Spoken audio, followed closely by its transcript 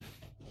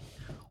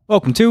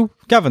Welcome to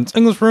Kevin's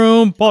English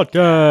Room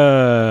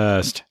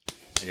Podcast.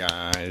 Hey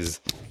guys.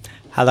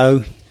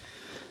 Hello.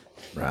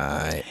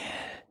 Right.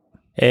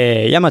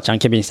 山ちゃん、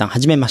ケビンさん、は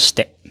じめまし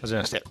て。はじ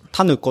めまして。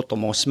タヌコと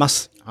申しま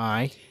す。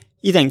はい。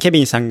以前、ケ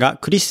ビンさんが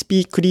クリス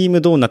ピークリー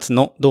ムドーナツ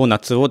のドーナ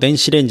ツを電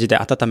子レンジで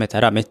温め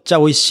たらめっちゃ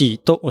美味しい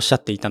とおっしゃ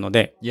っていたの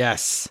で、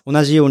Yes.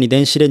 同じように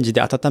電子レンジ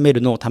で温める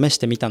のを試し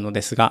てみたの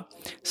ですが、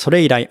そ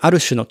れ以来ある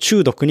種の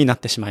中毒になっ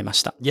てしまいま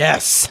した。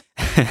Yes.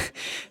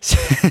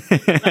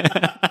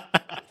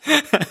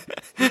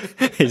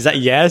 Is that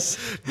yes?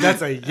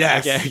 That's a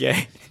yes.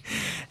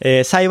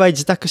 Okay. 幸い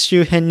自宅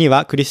周辺に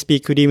はクリスピ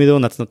ークリームドー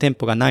ナツの店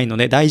舗がないの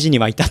で大事に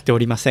は至ってお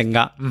りません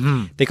が、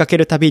出かけ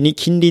るたびに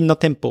近隣の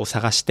店舗を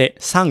探して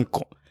3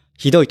個、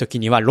ひどい時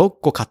には6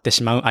個買って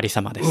しまうあり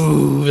さまです。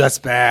Ooh,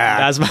 that's bad.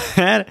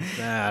 That's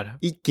bad.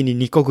 一気に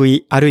2個食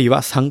い、あるい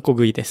は3個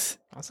食いです。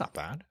That's not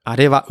bad. あ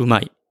れはうま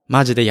い。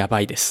マジでや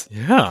ばいです。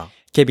Yeah.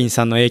 ケビン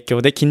さんの影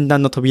響で禁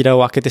断の扉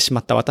を開けてし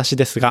まった私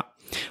ですが、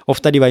お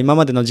二人は今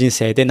までの人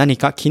生で何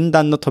か禁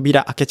断の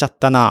扉開けちゃっ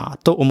たな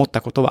ぁと思っ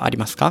たことはあり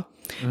ますか？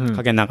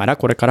陰ながら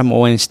これからも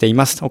応援してい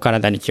ます。お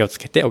体に気をつ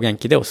けてお元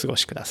気でお過ご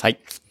しください。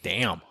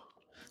Damn.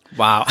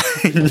 Wow.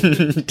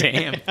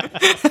 Damn.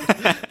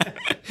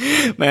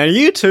 Man,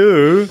 you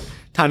too,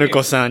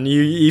 Tanuko-san.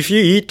 If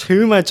you eat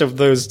too much of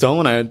those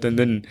donuts,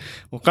 then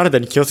お体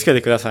に気をつけ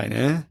てください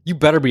ね。You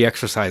better be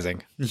exercising.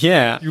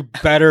 Yeah. You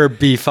better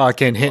be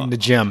fucking hitting the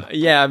gym.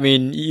 Yeah, I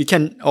mean, you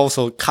can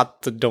also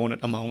cut the donut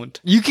amount.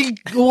 You can,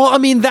 well, I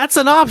mean, that's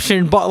an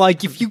option, but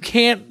like if you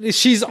can't,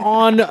 she's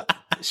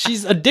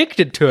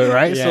addicted to it,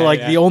 right? Yeah, so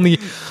like yeah. the only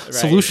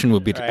solution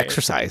would be to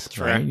exercise,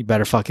 right? You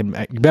better fucking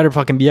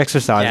be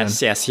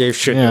exercising. Yes, you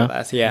should do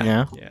that.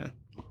 Yeah.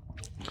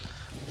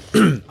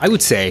 I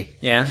would say,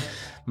 Yeah.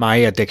 my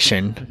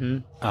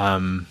addiction,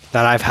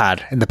 that I've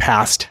had in the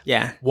past.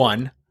 Yeah.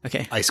 One,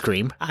 Okay. ice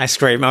cream. Ice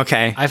cream.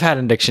 Okay. I've had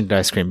an addiction to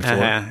ice cream before.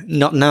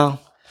 Not now.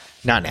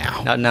 Not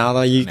now. Not now,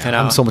 though. You kind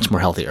of. I'm so much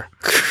more healthier.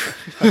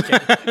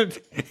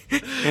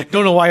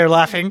 Don't know why you're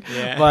laughing,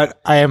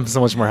 but I am so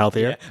much more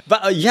healthier.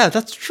 But yeah,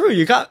 that's true.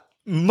 You got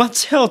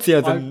much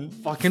healthier than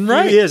fucking few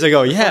right. years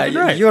ago. Yeah,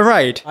 right. you're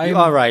right. You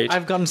are right.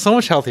 I've gotten so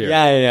much healthier.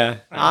 Yeah.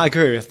 I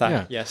agree with that.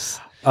 Yeah. Yes.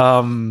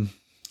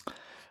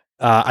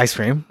 Ice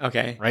cream.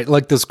 Okay. Right?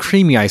 Like those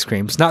creamy ice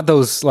creams, not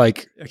those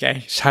like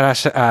Okay.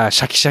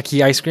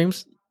 shaki ice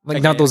creams.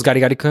 Like not those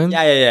gari-gari-kun.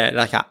 Yeah.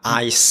 Like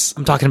ice.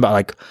 I'm talking about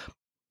like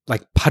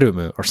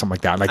parumu or something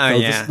like that.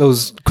 Like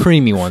those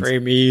creamy ones.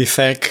 Creamy,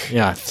 thick.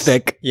 Yeah,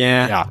 thick.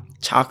 Yeah.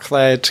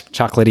 Chocolate.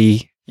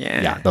 Chocolatey.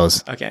 Yeah. Yeah,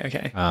 those.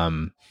 Okay.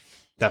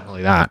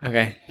 Definitely that.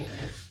 Okay.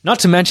 Not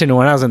to mention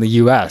when I was in the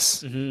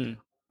US,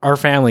 our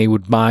family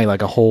would buy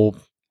like a whole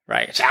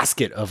Right.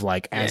 basket of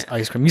like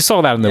ice cream. You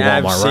saw that in the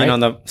Walmart, I've seen right?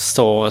 on the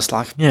stores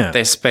like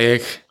this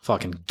big.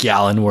 Fucking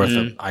gallon worth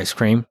of ice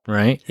cream,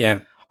 right? Yeah.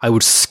 I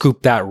would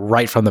scoop that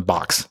right from the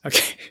box.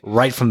 Okay.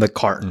 Right from the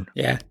carton.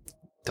 Yeah.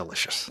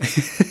 Delicious.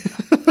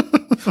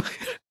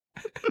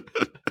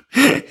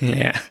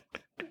 Yeah.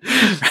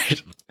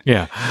 Right.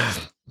 Yeah.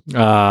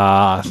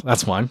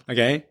 That's one.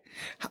 Okay.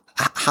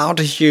 How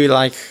did you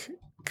like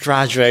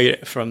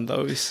graduate from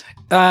those?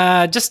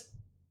 Just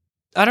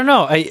I don't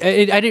know.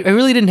 I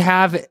really didn't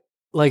have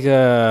like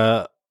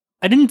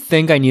I didn't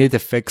think I needed to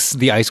fix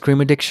the ice cream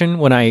addiction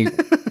when I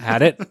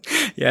had it.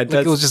 Yeah,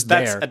 it was just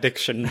that's there.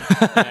 addiction.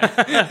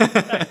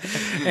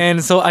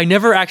 And so I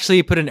never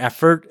actually put an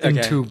effort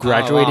into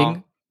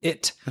graduating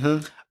it.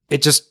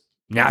 It just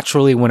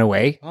naturally went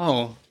away.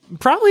 Oh.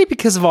 Probably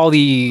because of all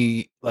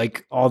the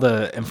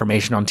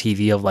information on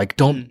TV of like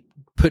don't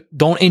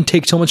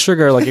intake too much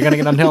sugar, like you're gonna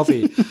get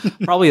unhealthy.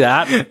 Probably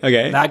that.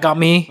 Okay. That got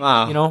me,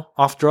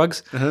 off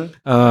drugs.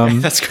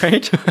 That's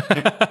great.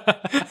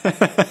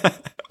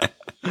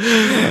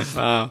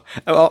 Wow.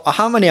 Well,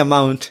 how many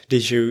amount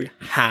did you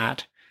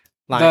had?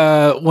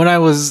 Like when I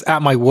was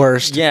at my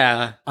worst,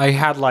 yeah, I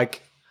had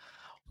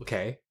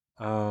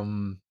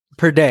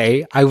per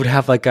day I would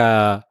have like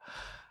a.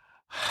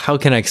 How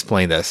can I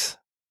explain this?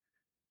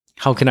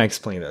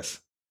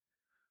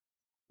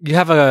 You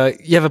have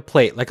a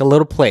plate, like a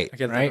little plate,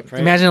 right?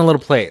 Imagine a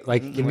little plate.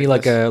 Like give me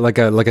like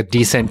a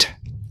decent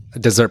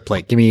dessert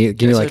plate. Give me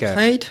like a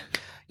plate.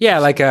 Yeah,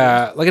 like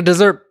a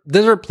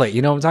dessert plate.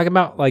 You know what I'm talking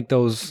about? Like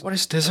those. What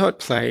is dessert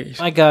plate?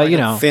 Like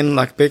thin,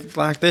 like big,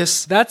 like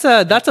this. That's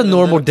a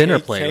normal dinner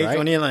plate, cake right?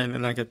 On it,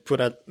 and I could put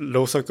a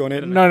losok on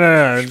it.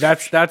 No.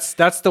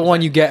 That's the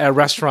one you get at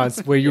restaurants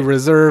where you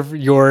reserve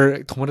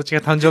your 友達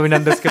が誕生日な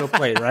んですけど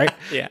plate, right?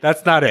 Yeah.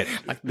 That's not it.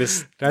 Like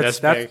this.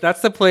 That's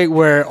the plate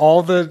where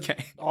all the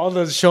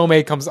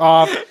showmate comes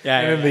off,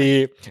 and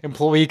the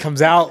employee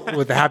comes out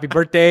with a happy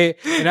birthday,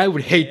 and I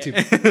would hate to.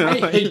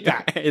 I hate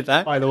that. Hate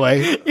that? By the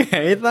way, You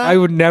hate that? I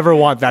would never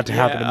want that to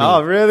happen to me.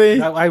 Oh,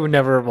 really? I would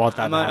never want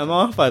that to happen. I'm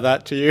off by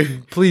that to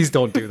you. Please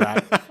don't do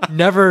that.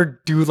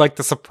 Never do like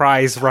the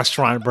surprise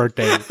restaurant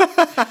birthday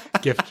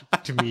gift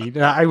to me.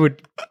 I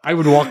would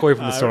walk away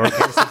from the store.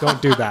 Okay? So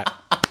don't do that.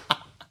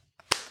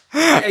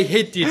 I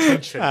hate the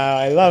attention.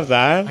 I love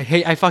that.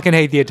 I fucking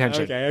hate the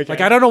attention. Okay. Like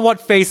I don't know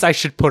what face I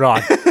should put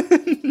on.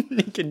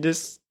 You can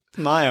just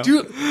Smile.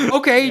 Do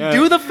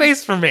the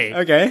face for me.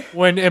 Okay.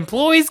 When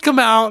employees come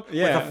out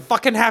Yeah. with a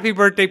fucking happy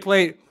birthday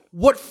plate,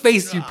 what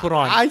face you put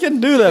on? I can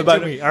do that, Give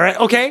but me, all right?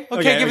 Okay,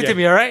 give it to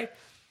me, all right?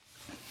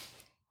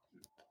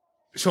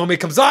 Show me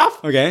comes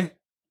off. okay.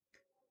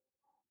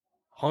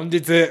 本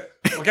日、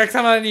お客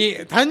様に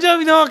誕生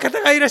日の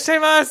方がいらっしゃい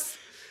ます。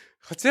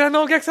こちら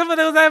のお客様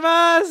でござい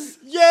ます。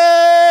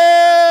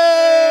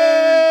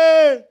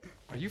Yay!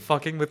 Are you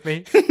fucking with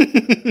me?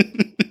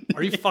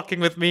 Are you fucking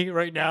with me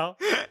right now?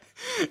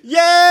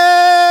 Yay!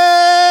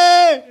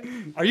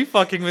 Are you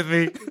fucking with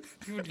me?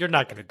 You're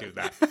not going to do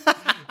that.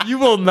 You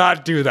will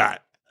not do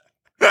that.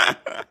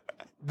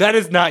 That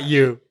is not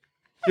you.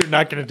 You're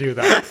not going to do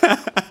that.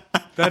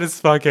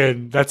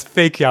 That's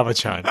fake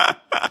Yama-chan.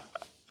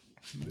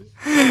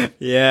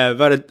 Yeah,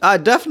 but I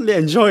definitely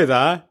enjoy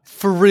that.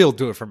 For real,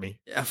 do it for me.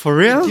 Yeah, for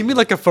real? Give me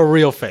like a for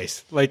real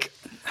face. Like,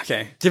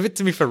 Okay. give it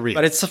to me for real.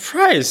 But it's a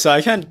surprise, so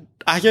I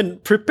can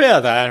prepare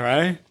that,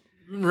 right?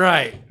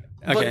 Right.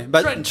 Okay,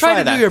 but try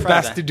to that, do your try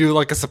best that. to do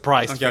like a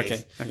surprise Okay,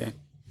 face. okay.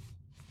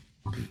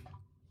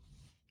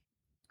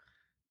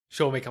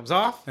 Show me comes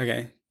off.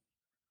 Okay.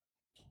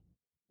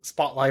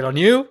 Spotlight on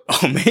you.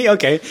 Oh, me?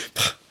 Okay.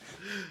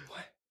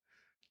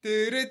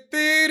 Wait,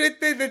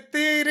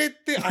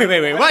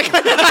 What?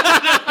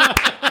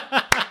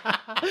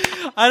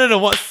 I don't know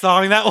what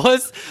song that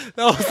was.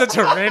 That was such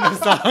a random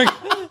song.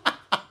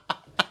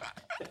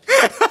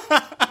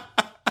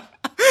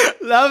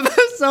 Love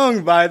that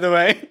song, by the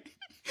way.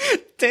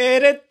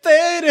 That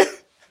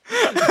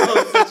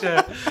was such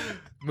a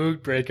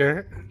mood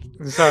breaker.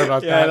 I'm sorry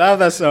about Yeah, I that. love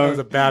that song. That was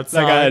a bad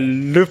song. Like a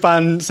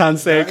Lupin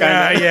Sansei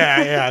kind of.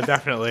 Yeah,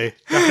 definitely.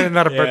 Definitely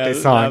not a birthday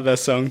Love song. that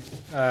song.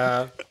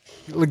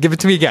 Give it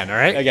to me again, all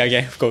right?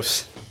 Okay, of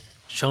course.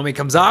 Show me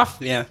comes off.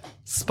 Yeah.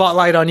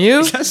 Spotlight on you.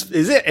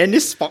 Is there any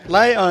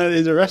spotlight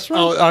in the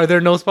restaurant? Oh, are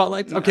there no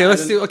spotlights? Okay,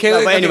 let's do. Okay,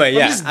 No, but anyway, let me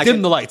yeah, just I dim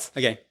can- the lights.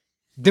 Okay.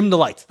 Dim the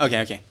lights.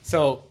 Okay.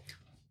 So,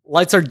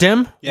 lights are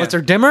dim. Yeah. Lights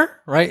are dimmer,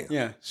 right?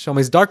 Yeah. Show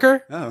me's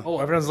darker. Oh.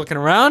 Everyone's looking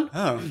around.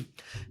 Oh.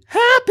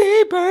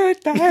 Happy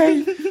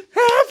birthday!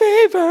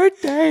 Happy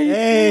birthday!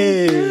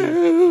 Hey.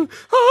 to-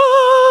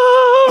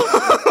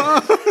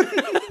 Oh.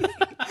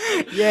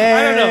 Yay!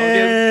 I don't know,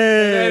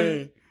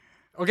 dude.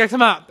 お客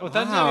様、お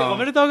誕生日 Wow. お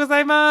めでとうござ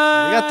い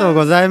ます。ありがとう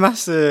ございま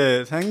す。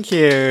Thank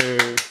you.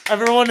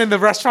 Everyone in the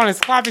restaurant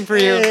is clapping for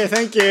you. Hey,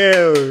 thank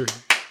you.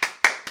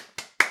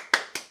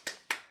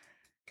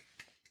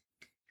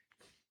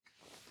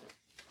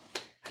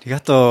 あり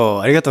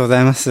がとうご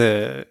ざいま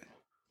す。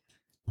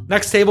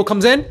Next table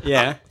comes in.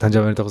 Yeah. 誕生日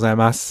おめでとうござい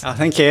ます。 Oh,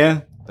 thank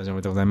you. 誕生日おめ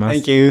でとうございます。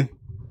 Thank you.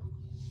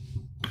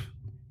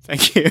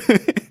 Thank you.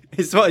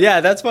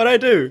 That's what I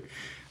do.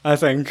 I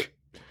think.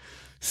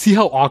 See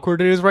how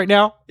awkward it is right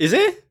now? Is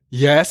it?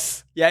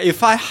 Yes. Yeah,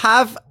 if I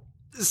have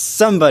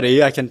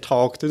somebody, I can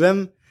talk to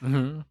them.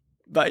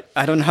 But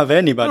I don't have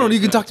anybody. No, you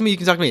can talk to me. You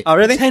can talk to me. Oh,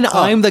 really? Pretend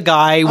Oh. I'm the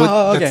guy with,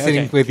 Oh, okay, that's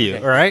sitting okay, with you.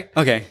 okay. All right?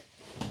 Okay.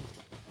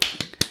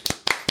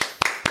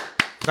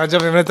 誕生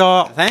日おめで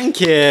とう。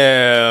 Thank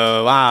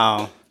you.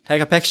 Wow.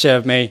 Take a picture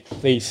of me,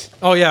 please.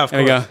 Oh, yeah, of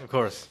There we course. go. Of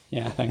course.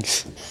 Yeah,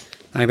 thanks.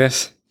 Like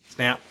this.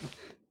 Snap.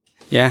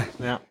 Yeah.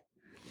 Snap.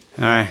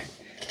 All right.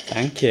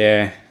 Thank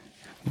you.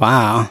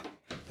 Wow.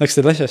 Looks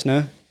delicious,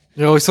 no?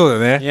 いや、美味しそうだ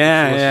よね。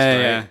Yeah, Delicious,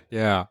 yeah, right?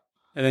 Yeah.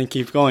 And then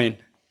keep going.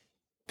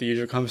 The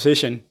usual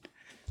conversation.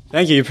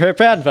 Thank you. You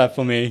prepared that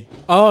for me.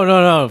 Oh,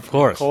 no, of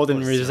course. Hold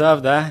and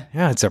reserve that.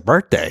 Yeah, it's a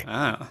birthday.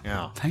 Wow.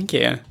 Yeah. Thank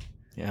you.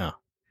 Yeah.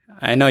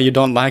 I know you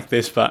don't like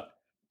this, but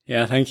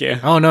yeah, thank you.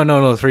 Oh,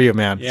 no, for you,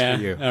 man. Yeah,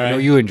 It's for you. all I know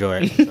right. you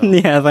enjoy it. so,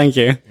 Yeah, thank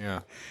you. yeah.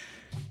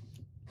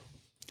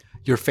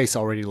 Your face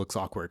already looks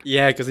awkward.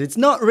 Yeah, because it's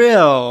not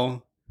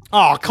real.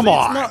 Oh, come It's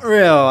on. not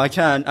real. I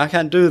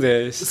can't do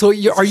this. So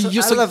are you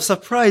just I love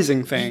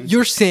surprising things.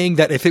 you're saying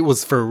that if it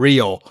was for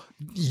real,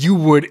 you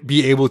would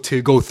be able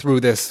to go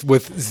through this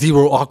with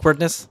zero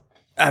awkwardness?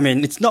 I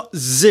mean, it's not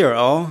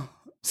zero.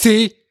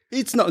 See?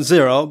 It's not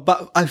zero,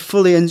 but I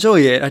fully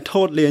enjoy it. I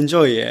totally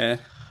enjoy it.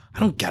 I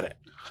don't get it.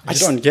 You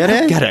don't get I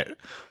don't it? get it.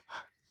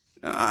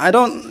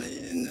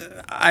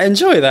 I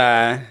enjoy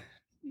that.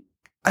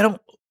 I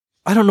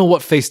don't know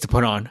what face to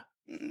put on.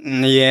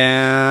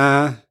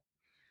 Yeah.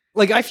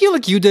 Like, I feel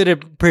like you did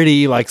it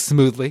pretty, like,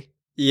 smoothly.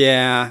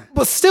 Yeah.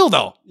 But still,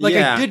 though, like,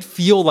 Yeah. I did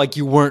feel like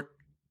you weren't,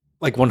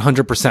 like,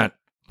 100%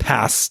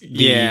 past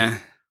Yeah.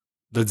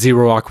 the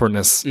zero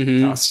awkwardness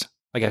Mhm. test.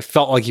 Like, I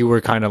felt like you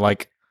were kind of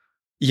like,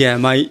 Yeah,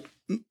 my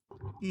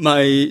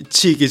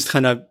cheek is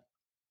kind of,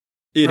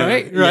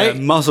 Right. yeah,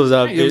 muscles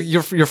up.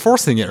 you're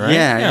forcing it, right?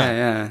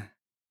 Yeah.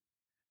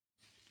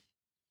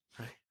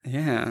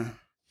 Yeah.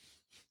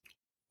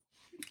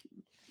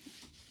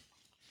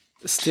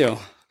 Still,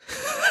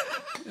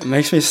 it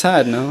makes me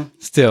sad, no?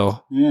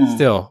 Still,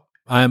 Yeah.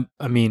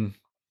 I mean,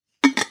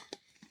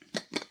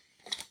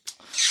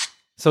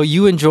 so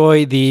you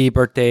enjoy the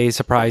birthday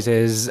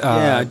surprises,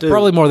 Yeah, I do.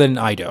 probably more than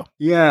I do.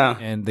 Yeah.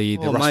 And the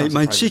Oh, restaurant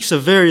my surprises. cheeks are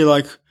very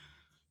like,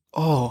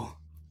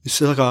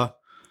 it's like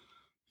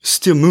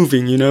still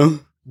moving, you know?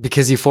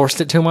 Because you forced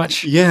it too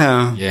much?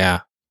 Yeah.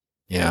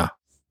 Yeah.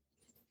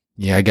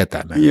 Yeah, I get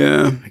that, man.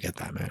 Yeah. I get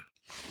that, man.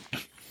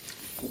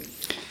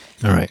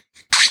 All right.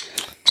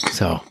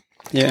 So,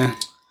 Yeah.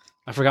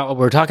 I forgot what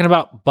we were talking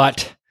about,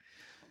 but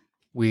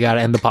we got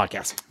to end the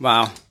podcast.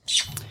 Wow.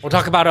 We'll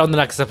talk about it on the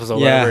next episode,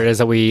 Yeah. whatever it is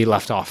that we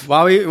left off.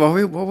 What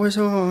was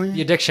it?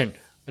 The addiction.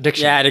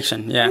 Addiction. Yeah,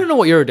 addiction. I Yeah. don't know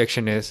what your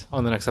addiction is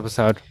on the next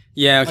episode.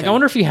 Yeah, okay. Like, I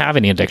wonder if you have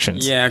any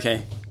addictions. Yeah,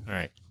 okay. All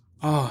right.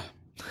 Oh,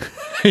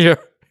 your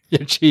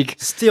cheek.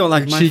 still,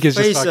 like, Your my cheek is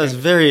just face is fucking-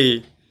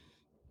 very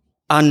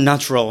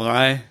unnatural,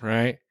 right?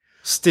 Right?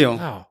 Still.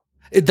 Wow.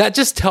 That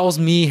just tells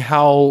me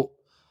how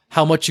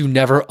much you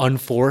never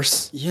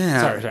unforce.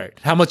 Yeah. Sorry.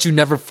 How much you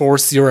never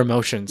force your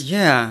emotions.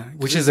 Yeah.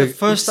 Which It's is the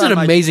first an time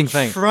amazing I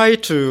thing.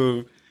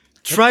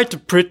 Try to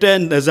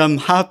pretend as I'm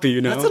happy,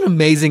 you know? That's an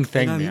amazing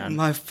thing, And man.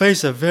 my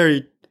face are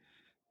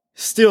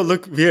still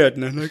look weird.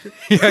 And I'm like,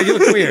 Yeah, you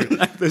look weird.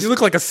 Like this. You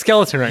look like a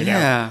skeleton right now.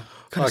 yeah.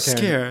 Kind of Fucking-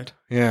 scared.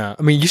 Yeah.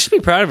 I mean, you should be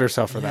proud of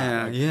yourself for Yeah,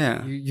 that. Like,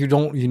 yeah.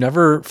 You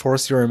never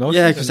force your emotions.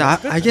 Yeah, because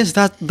I guess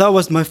that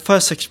was my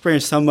first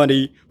experience.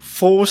 Somebody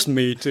forced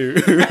me to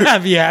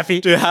be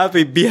happy.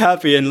 be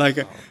happy, and like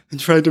and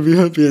try to be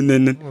happy, and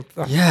then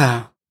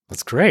yeah,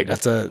 That's great.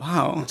 That's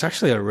wow. It's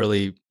actually a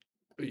really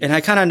And I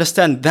kind of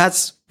understand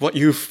that's what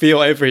you feel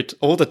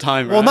all the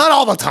time. Right? well, not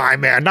all the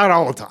time, man. Not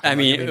all the time. I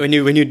mean,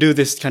 when you do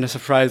this kind of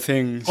surprise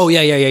things. Oh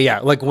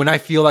yeah. Like when I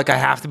feel like I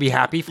have to be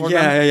happy for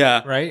them.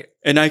 yeah. Right.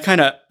 And I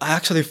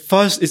actually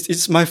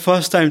it's my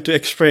first time to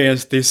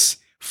experience this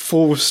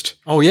forced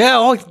Oh yeah.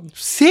 Oh,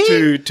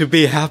 see. to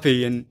be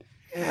happy and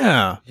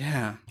Yeah.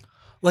 yeah.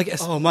 Like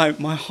Oh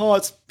my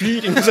heart's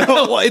beating so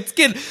well, it's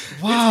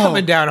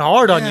coming down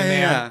hard on you,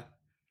 man.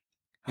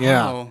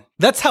 Yeah. Wow.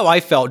 That's how I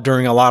felt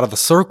during a lot of the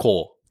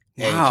circle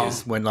Wow.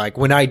 ages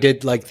when I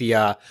did like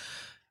the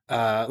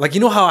like, you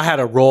know how I had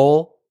a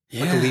role,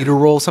 like a Yeah. leader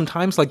role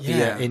sometimes, like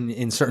Yeah. the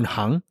in certain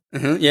hung,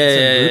 Mhm.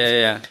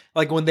 Yeah.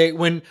 like when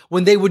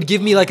they would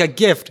give me like a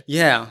gift,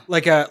 Yeah.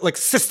 like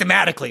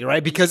systematically,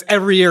 right? Because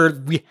every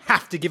year we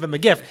have to give him a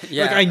gift.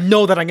 Yeah. Like I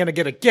know that I'm gonna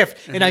get a gift,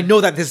 and I know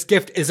that this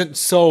gift isn't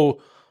so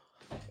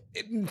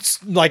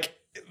it's like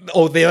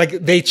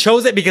they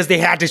chose it because they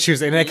had to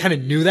choose it, and I kind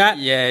of knew that.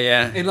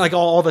 Yeah. And like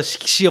all the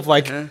shikishi of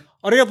like,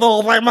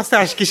 arigatou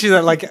gozaimasu shikishi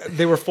that like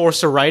they were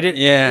forced to write it.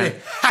 Yeah. They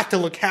had to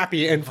look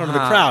happy in front of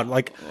the crowd.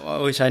 Like,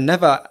 Which I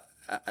never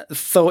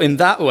thought in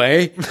that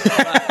way.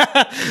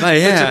 But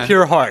yeah. such a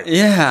pure heart.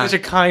 Yeah. Such a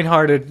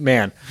kind-hearted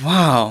man.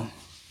 Wow.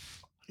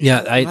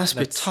 Yeah, Must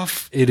be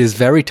tough. It is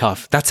very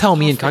tough. That's how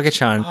me and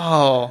Kage-chan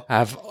Oh.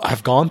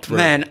 have gone through.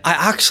 Man,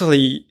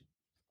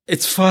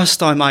 it's first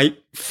time I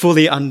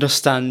fully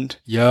understand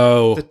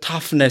Yo. the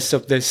toughness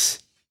of this.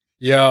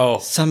 Yo.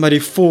 Somebody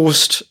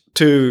forced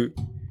to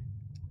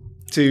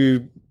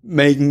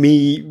make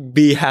me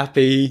be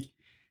happy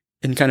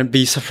and kind of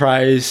be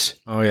surprised.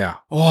 Oh yeah.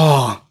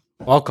 Oh,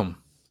 Welcome.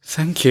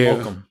 thank you.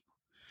 Welcome.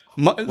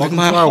 Welcome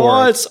My to our world.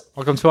 heart's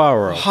Welcome to our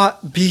world.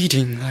 heart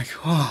beating like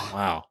oh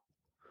Wow.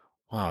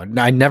 I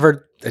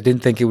didn't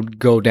think it would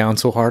go down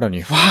so hard on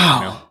you.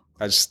 wow.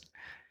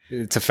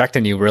 It's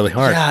affecting you really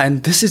hard. Yeah,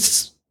 and this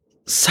is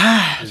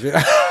sad.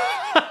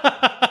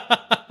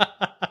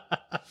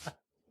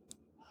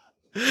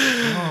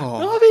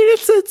 I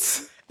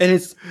mean,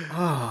 it's.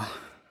 Oh.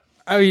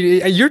 I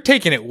mean, you're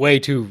taking it way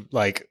too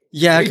way too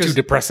 'cause-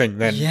 depressing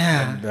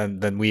Yeah.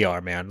 than we are,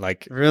 man.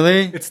 Like,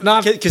 Really? it's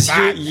not Because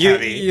that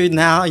heavy. you're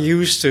now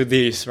used to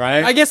this,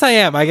 right? I guess I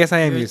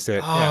am used to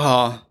it. Yeah.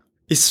 Oh,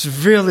 it's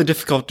really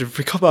difficult to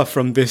recover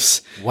from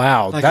this.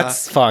 Wow, Like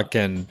that's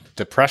fucking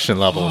depression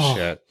level Oh.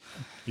 shit.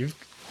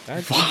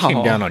 That Wow.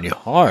 came down on you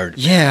hard.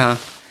 Yeah,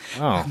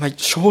 Wow, my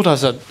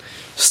shoulders are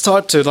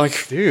start to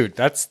like dude,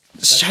 that's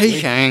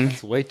shaking.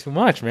 It's way too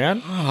much,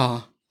 man.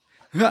 Oh,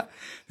 look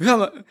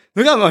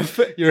at my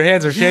face. Your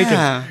hands are shaking.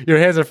 Yeah. Your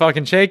hands are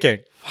fucking shaking.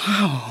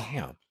 Wow.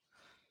 Damn.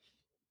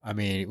 I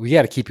mean, we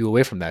got to keep you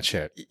away from that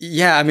shit.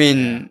 Yeah, I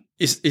mean,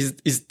 is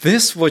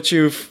this what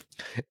you've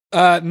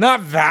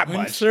Not that went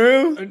much.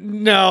 through?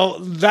 No,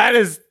 that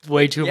is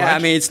way too Yeah, much. I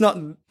mean, it's not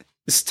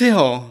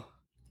still.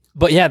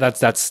 but yeah,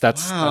 that's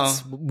Wow.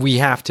 we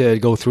have to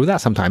go through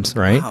that sometimes,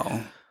 right?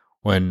 Wow.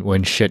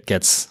 When shit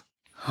gets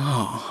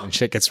Oh,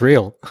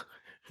 real.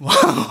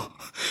 wow.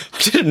 I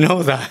didn't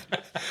know that.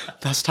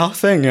 That's a tough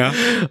thing,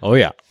 yeah. Oh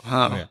yeah.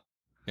 Wow.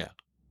 Yeah.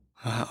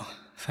 Wow.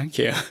 Thank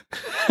you.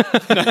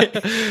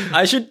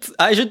 I should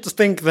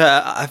think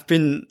that I've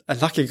been a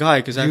lucky guy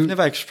because I've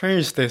never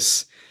experienced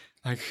this.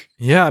 Like,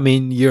 Yeah, I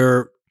mean,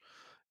 you're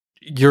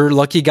a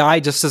lucky guy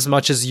just as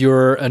much as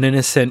you're an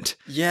innocent,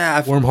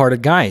 yeah,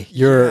 warm-hearted guy.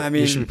 I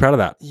mean- you should be proud of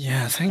that.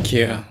 yeah. Thank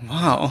you.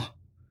 Wow.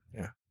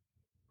 Yeah.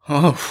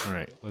 Oh. All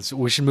right,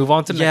 we should move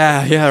on to next.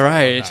 Yeah.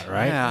 Right. All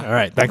right. Yeah. All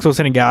right. Thanks for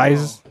listening,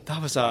 guys.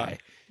 That was okay.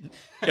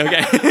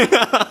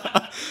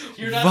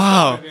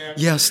 Wow.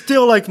 Yeah.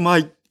 Still, like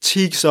my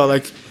cheeks are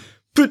like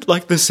put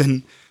like this,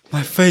 and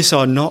my face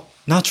are not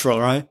natural,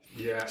 right?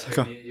 Yeah,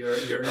 a-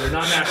 you're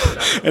not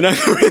natural. And I'm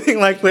breathing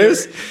like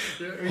this.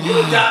 You're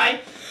gonna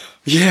die.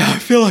 Yeah, I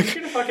feel like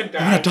You're gonna fucking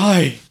I'm gonna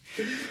die.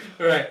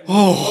 All right.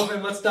 Oh. Well,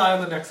 then let's die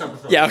on the next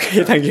episode. Yeah.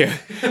 Okay. Thank you.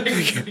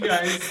 Thanks,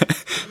 guys.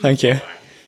 Thank you.